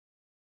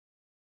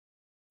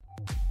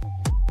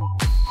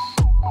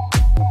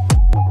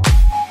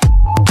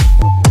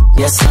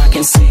Yes, I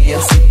can see ya.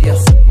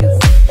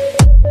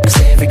 'Cause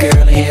every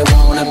girl here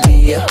wanna be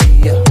ya.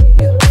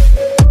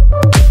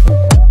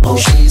 Oh,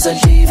 she's a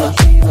diva.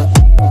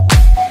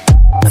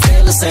 I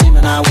feel the same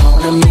and I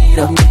wanna meet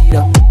her.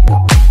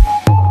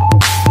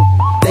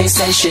 They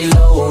say she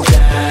low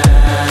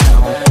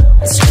down.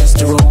 It's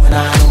just a room and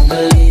I don't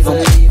believe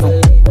them.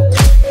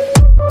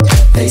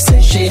 They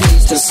say she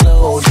needs to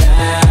slow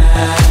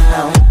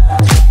down.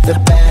 The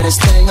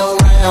baddest thing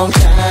around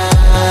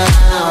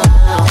town.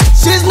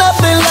 She's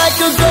nothing like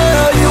a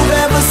girl you've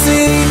ever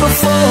seen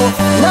before.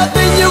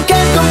 Nothing you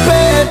can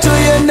compare to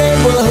your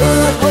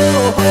neighborhood.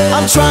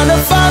 I'm trying to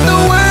find the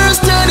words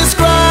to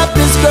describe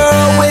this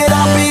girl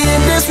without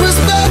being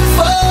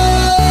disrespectful.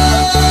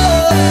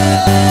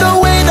 The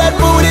way that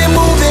booty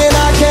moving,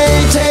 I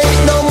can't take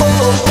no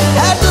more.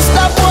 Had to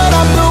stop what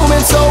I'm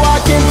doing so I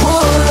can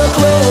pull her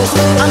close.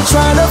 I'm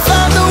trying to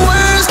find the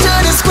words to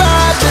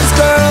describe this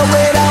girl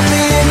without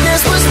being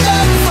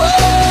disrespectful.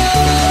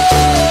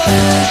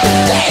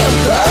 Damn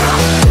girl,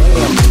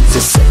 damn, you's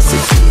a sexy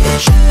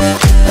bitch.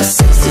 A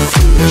sexy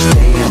bitch,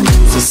 damn,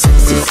 you's a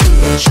sexy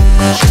bitch.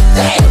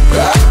 Damn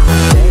girl,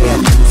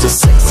 damn, you's a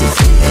sexy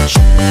bitch.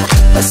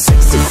 A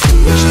sexy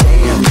bitch,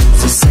 damn,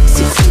 you's a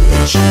sexy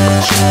bitch.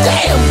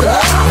 Damn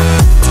girl.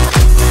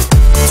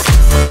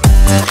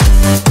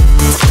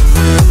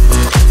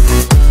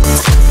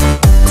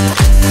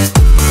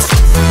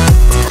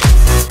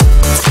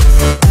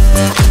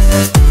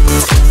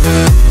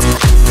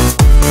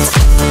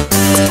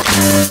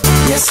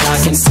 Yes, I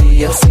can see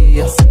ya.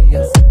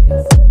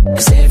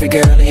 'Cause every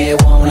girl here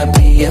wanna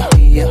be ya.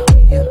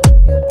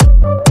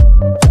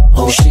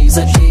 Oh, she's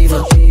a diva.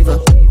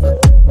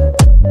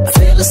 I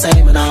feel the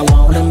same and I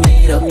wanna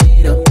meet her.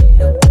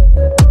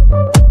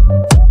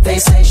 They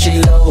say she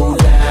low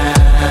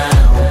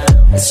down.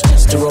 It's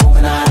just a room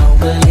and I don't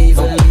believe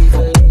them.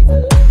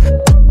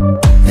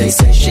 They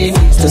say she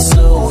needs to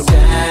slow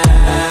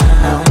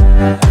down.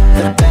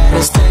 The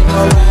baddest thing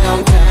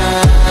around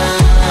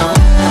town.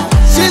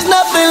 She's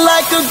nothing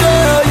like a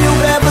girl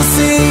you've ever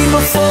seen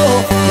before.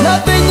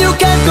 Nothing you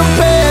can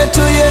compare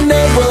to your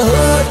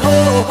neighborhood.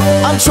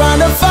 I'm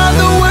trying to find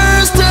the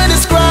words to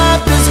describe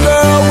this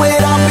girl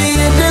without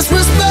being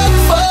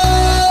disrespectful.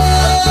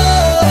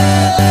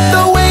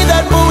 The way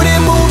that booty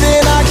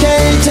moving, I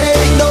can't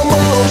take no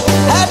more.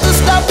 Had to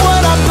stop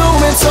what I'm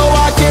doing so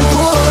I can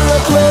pull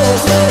her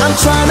close. I'm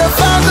trying to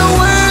find the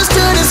words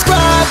to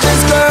describe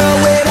this girl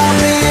without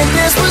being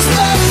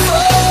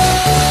disrespectful.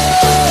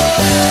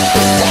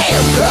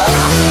 Damn girl,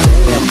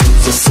 damn,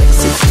 you's a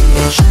sexy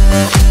bitch.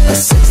 A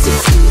sexy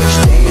bitch,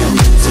 damn,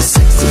 you's a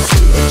sexy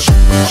bitch.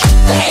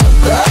 Damn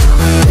girl,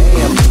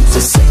 damn, you's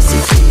a sexy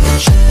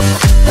bitch.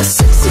 A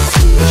sexy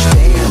bitch,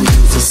 damn,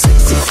 you's a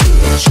sexy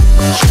bitch.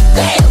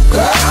 Damn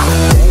girl,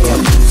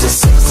 damn, you's a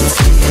sexy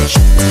bitch.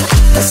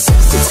 A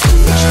sexy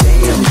bitch,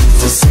 damn,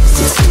 you's a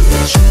sexy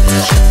bitch.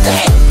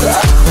 Damn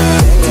girl,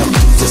 damn,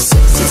 you's a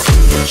sexy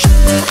bitch.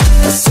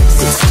 A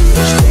sexy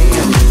bitch,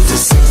 damn, you's a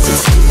sexy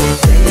bitch.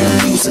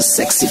 Damn, you's a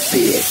sexy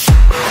bitch.